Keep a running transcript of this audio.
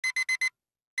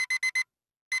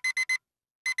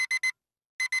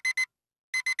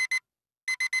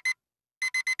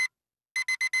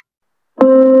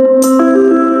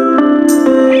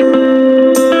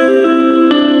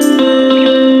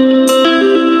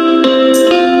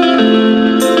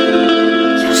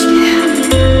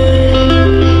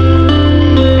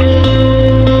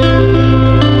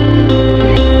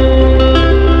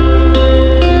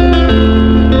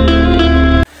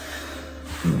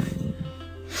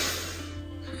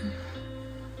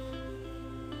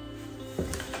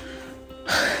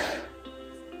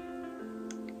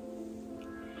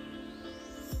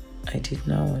did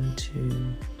not want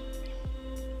to.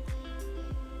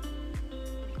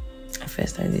 At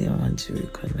first, I didn't want to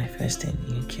record my first day in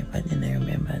the UK, but then I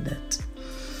remembered that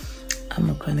I'm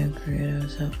a content creator,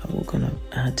 so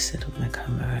I had to set up my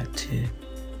camera to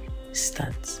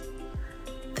start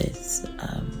this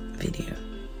video.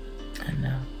 And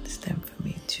now it's time for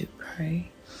me to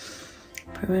pray.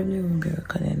 Probably won't be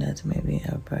recording that. Maybe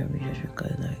I'll probably just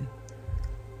record like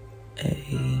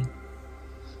a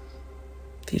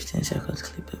 15 seconds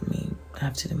clip of me. I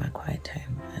have to do my quiet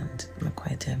time, and my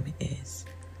quiet time is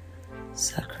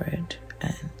sacred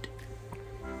and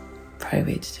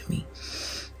private to me.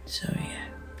 So yeah,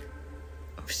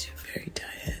 I'm still very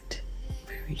tired,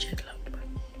 very jet lagged,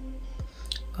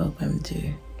 but welcome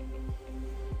to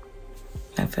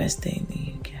my first day in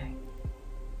the UK.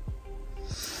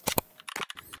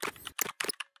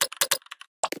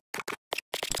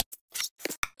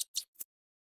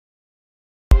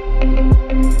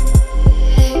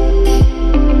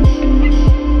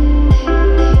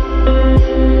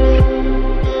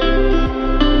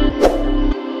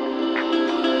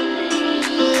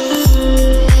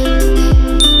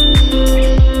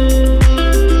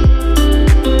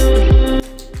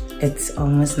 It's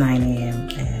almost 9 a.m.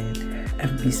 and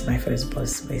I've missed my first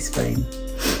bus, but it's fine.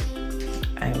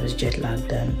 I was jet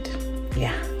lagged and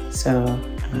yeah. So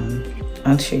I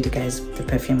want to show you guys the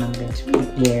perfume I'm going to be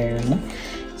wearing.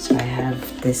 So I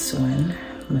have this one,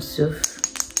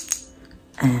 Musuf,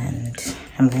 and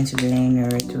I'm going to be laying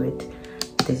it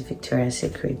with this Victoria's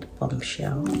Secret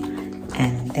Bombshell.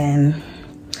 And then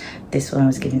this one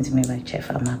was given to me by Chef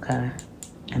Amaka,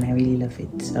 and I really love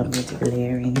it. So I'm going to be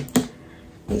layering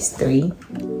these three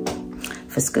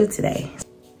for school today.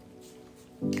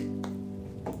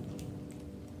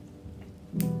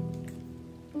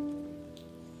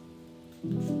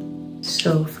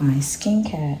 So for my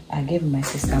skincare, I gave my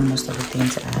sister most of the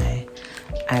things I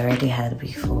already had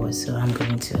before, so I'm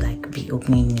going to like be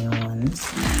opening new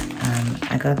ones.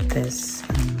 I got this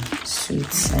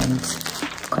sweet scent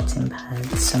cotton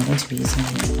pads, so I'm going to be using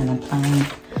it and applying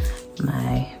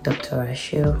my Dr.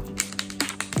 Rachel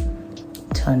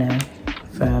toner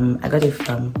I got it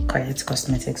from Quiet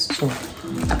Cosmetics. So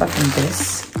apart from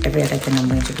this, every other thing I'm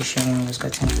going to be showing was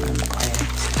gotten from Quiet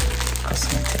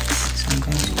Cosmetics. So I'm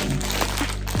going to be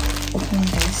opening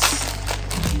this.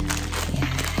 Yeah,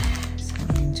 so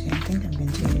I think I'm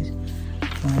going to use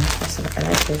one. So I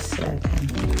like this, so I can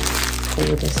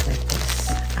hold this like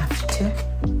this after.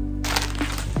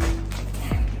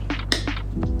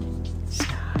 So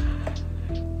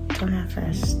toner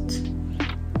first.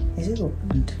 Is it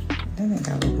opened? I don't think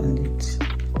I opened it.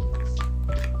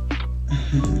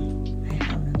 I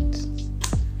haven't.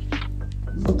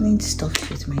 Opening stuff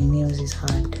with my nails is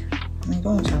hard. And I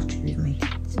don't want to have to use my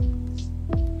teeth.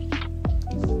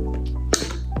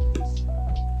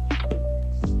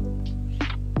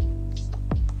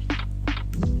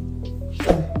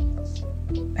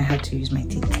 I have to use my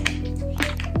teeth.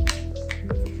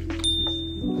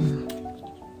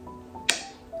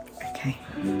 Okay.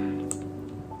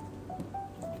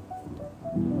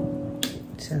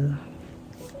 So,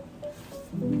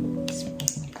 let's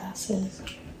make my glasses.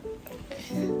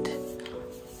 And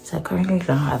so I currently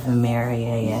don't have a mirror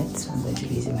here yet, so I'm going to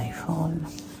be using my phone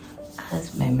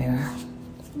as my mirror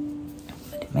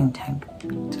for the meantime.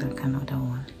 So I can order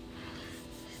one.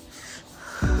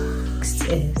 Next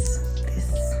is this.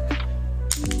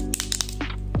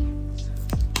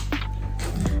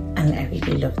 And I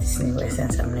really love this new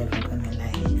essence, I'm not even gonna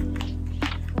lie.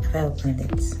 Have I opened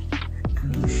it?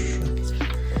 I'm not sure.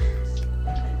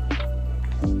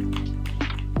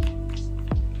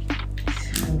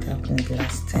 I opened it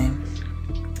last time.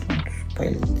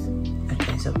 Spoil it.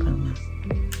 Okay, it's open now.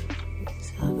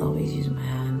 So I always use my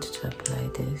hand to apply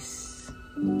this.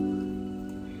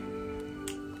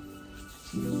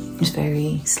 It's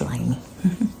very slimy.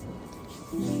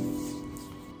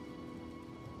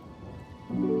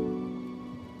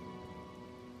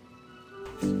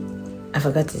 I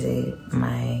forgot to say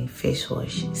my face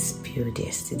wash spilled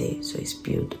yesterday, so it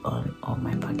spilled on all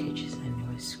my packages and it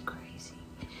was crazy.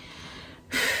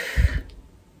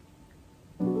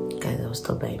 Guys, I was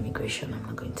told by immigration, I'm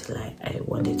not going to lie, I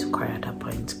wanted to cry at that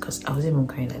point because I wasn't even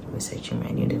crying that they were searching me.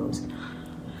 I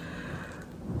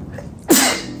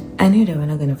knew they were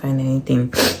not going to find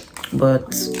anything,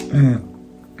 but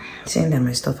saying that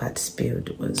my stuff had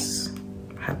spilled was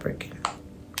heartbreaking.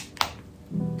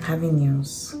 Having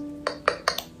nails.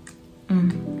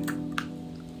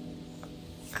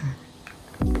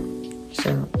 So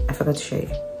I forgot to show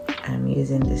you. I'm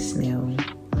using the snail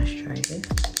moisturizer.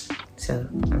 So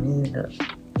I'm using the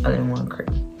all-in-one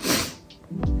cream.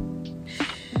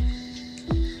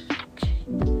 Okay.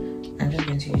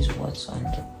 what's on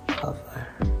the cover.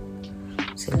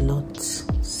 It's a lot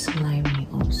slimy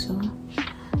also,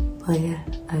 but yeah,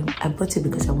 I bought it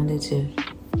because I wanted to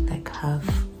like have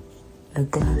a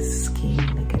glass skin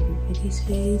like everybody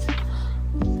says.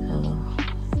 So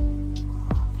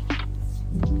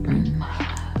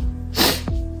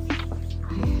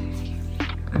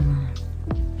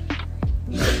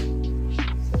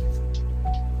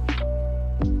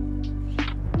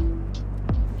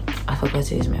I forgot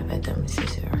to use my vitamin C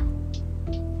serum.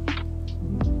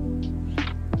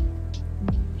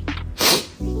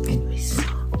 Anyways,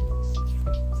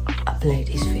 apply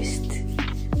this first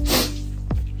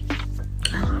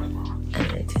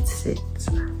and let it sit.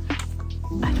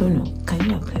 I don't know, can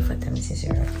you apply vitamin C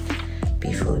serum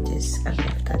before this and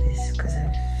after this? Because I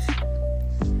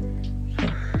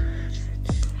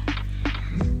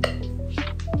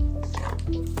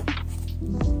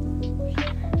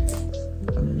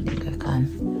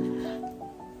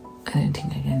don't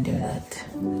think I can do that,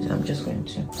 so I'm just going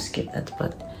to skip that.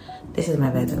 But this is my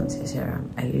vitamin C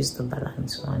serum. I use the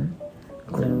Balance one.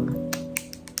 Glow.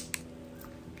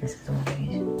 This is the one I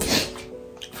use.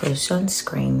 For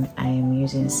sunscreen, I am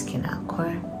using Skin Aqua,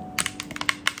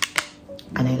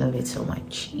 and I love it so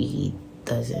much. It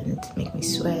doesn't make me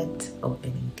sweat or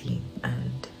anything,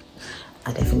 and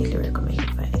I definitely recommend it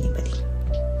for anybody.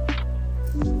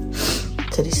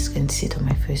 So this is going to sit on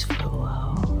my face for a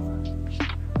while.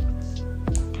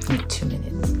 2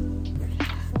 minutes.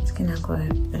 Skin Aqua,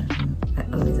 I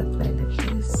always apply like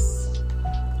this.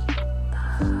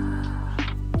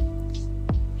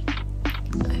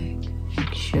 Like,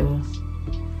 make sure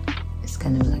it's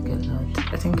kind of like a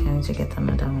lot. I think I need to get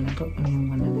another one. I got only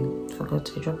one and I forgot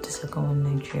to drop the second one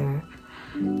in Nigeria.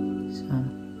 So,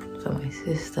 for my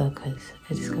sister, because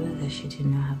I discovered that she did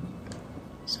not have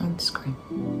sunscreen.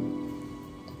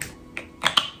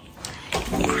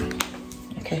 Yeah.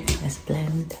 Okay, let's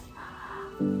blend.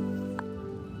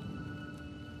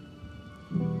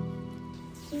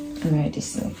 I'm already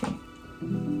sniffing.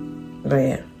 But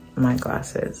yeah, my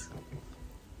glasses.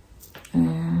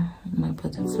 My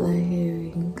butterfly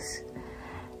earrings.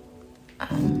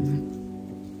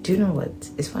 Do you know what?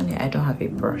 It's funny, I don't have a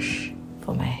brush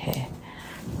for my hair.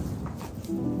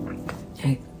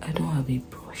 I don't have a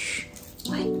brush.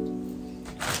 Why?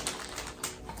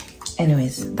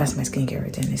 Anyways, that's my skincare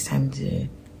routine. It's time to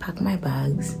pack my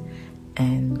bags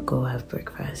and go have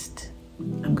breakfast.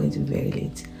 I'm going to be very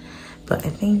late, but I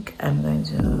think I'm going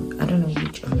to, I don't know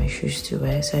which of my shoes to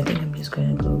wear, so I think I'm just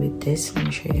going to go with this. Let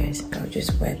me show you guys. I'll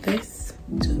just wear this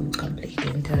to complete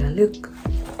the entire look.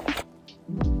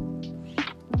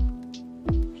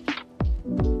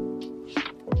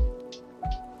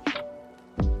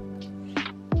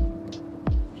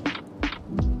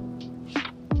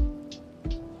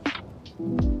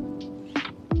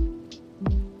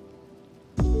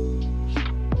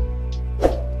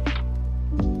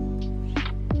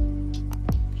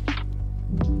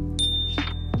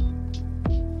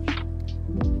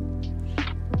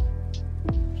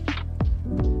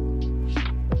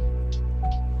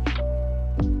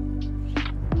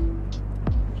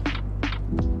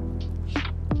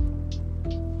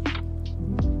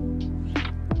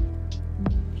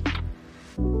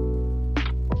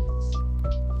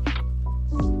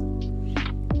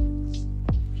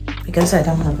 Because I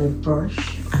don't have a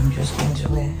brush, I'm just going to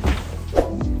wear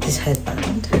this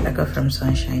headband I got from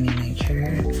Sunshine in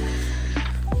Nigeria.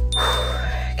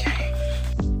 Okay.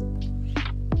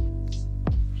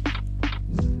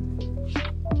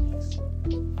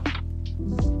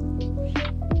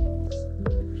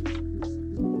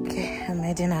 Okay, I'm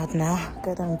heading out now.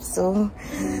 God, I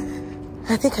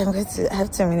think I'm going to have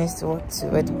 2 minutes to walk to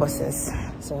where the bus is.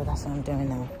 So that's what I'm doing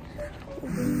now.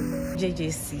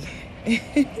 JJC.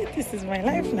 This is my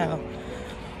life now.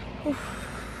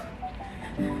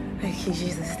 Thank you,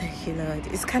 Jesus. Thank you, Lord.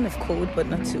 It's kind of cold, but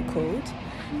not too cold.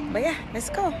 But yeah, let's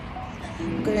go.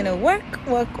 I'm going to work.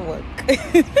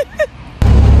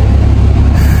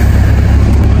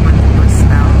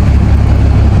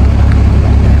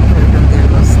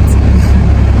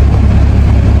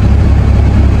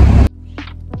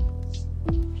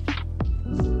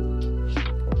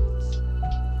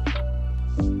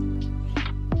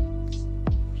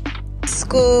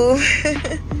 School.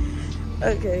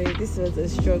 Okay, this was a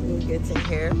struggle getting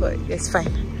here, but it's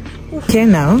fine. Here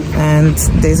now, and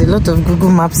there's a lot of Google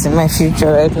Maps in my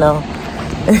future right now.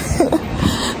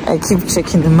 I keep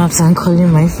checking the maps and calling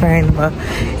my friend, but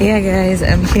yeah guys,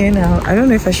 I'm here now. I don't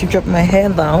know if I should drop my hair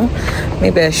down.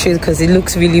 Maybe I should, because it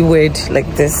looks really weird like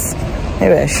this.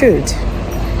 Maybe I should.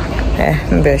 Yeah,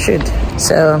 maybe I should.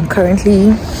 So I'm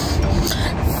currently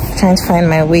trying to find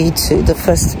my way to the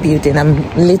first building. I'm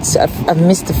late. I've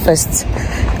missed the first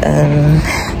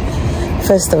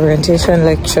orientation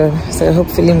lecture, so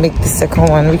hopefully make the second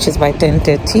one, which is by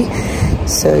 10:30.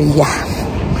 So yeah,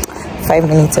 5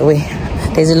 minutes away.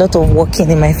 There's a lot of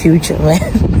walking in my future, man.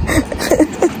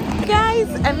 Guys,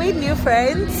 I made new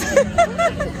friends.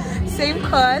 Same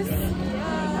course.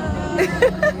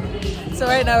 So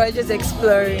right now we're just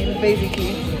exploring,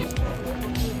 basically.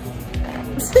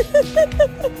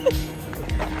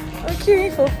 We're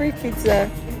queuing for free pizza,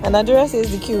 and Adura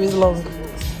says the queue is long.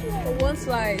 One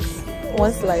slice.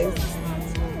 One slice.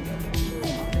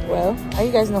 Well, are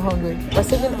you guys not hungry?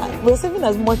 We're saving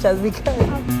as much as we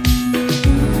can.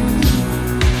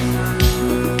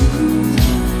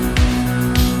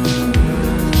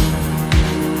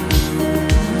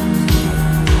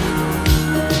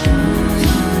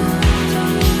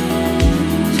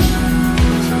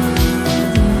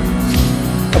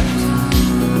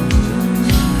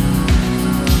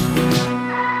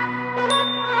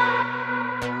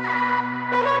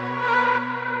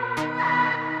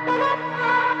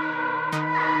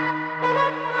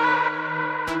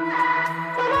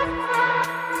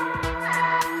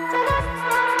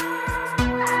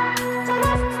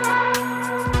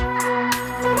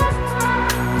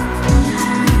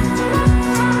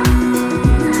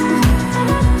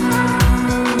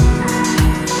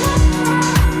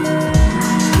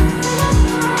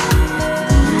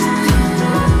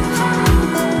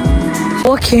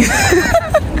 Walking.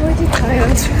 I'm already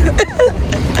tired.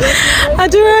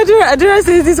 Adura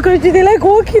says this country, they like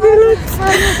walking a lot.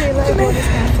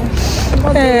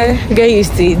 Get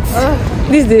used to it.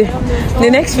 This is the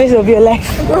next phase of your life.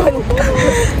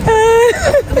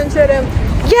 Show them.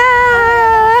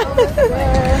 Yeah!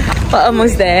 We're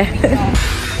almost there.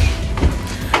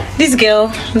 This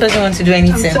girl doesn't want to do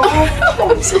anything.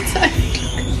 I'm so tired.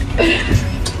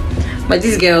 But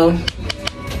this girl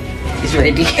is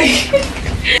ready.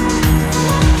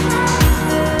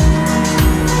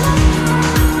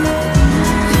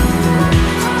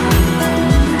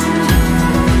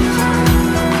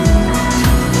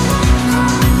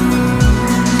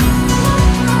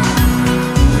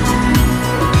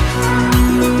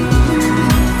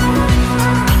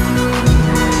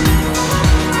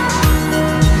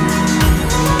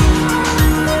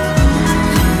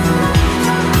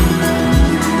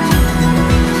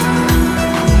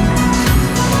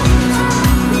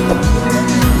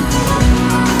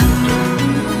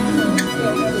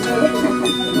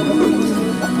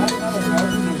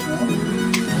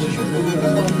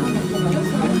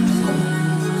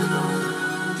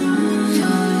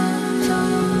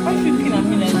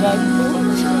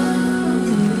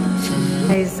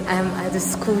 Guys, I'm at the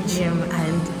school gym,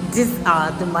 and these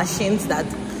are the machines that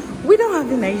we don't have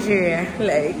in Nigeria.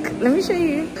 Like, let me show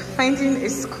you. Finding a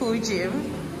school gym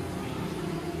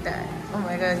that, oh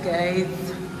my god, guys,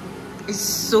 it's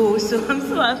so I'm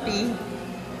so happy.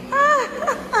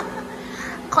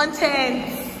 Content,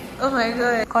 oh my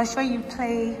god. Cause when you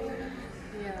play,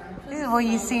 Yeah. this is what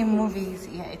you see in movies.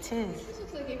 Yeah, it is. This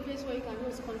looks like a place where you can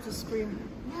just come to scream.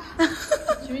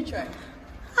 Should we try?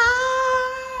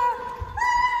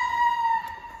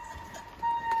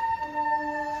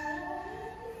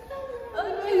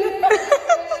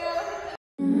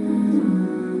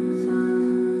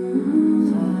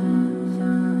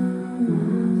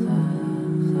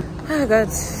 Oh god,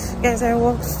 guys, I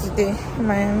walked today,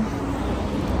 man.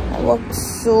 I walked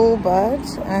so bad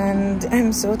and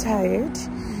I'm so tired.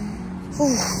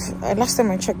 Last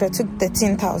time I checked, I took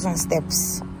 13,000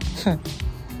 steps.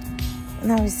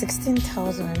 Now it's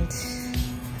 16,000.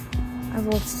 I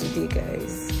walked today,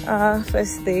 guys.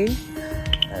 First day,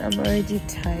 and I'm already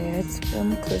tired.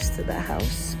 I'm close to the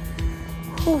house.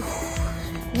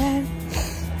 Man,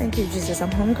 thank you, Jesus.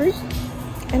 I'm hungry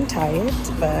and tired,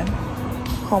 but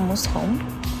almost home,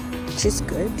 which is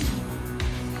good.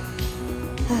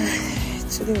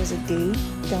 Today was a day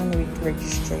done with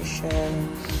registration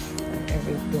and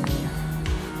everything,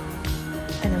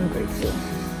 and I'm grateful.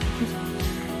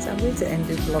 So I'm going to end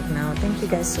this vlog now. Thank you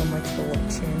guys so much for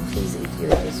watching. Please, if you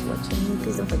guys watching me,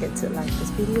 please don't forget to like this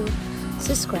video,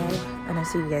 subscribe, and I'll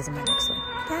see you guys in my next one.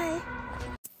 Bye.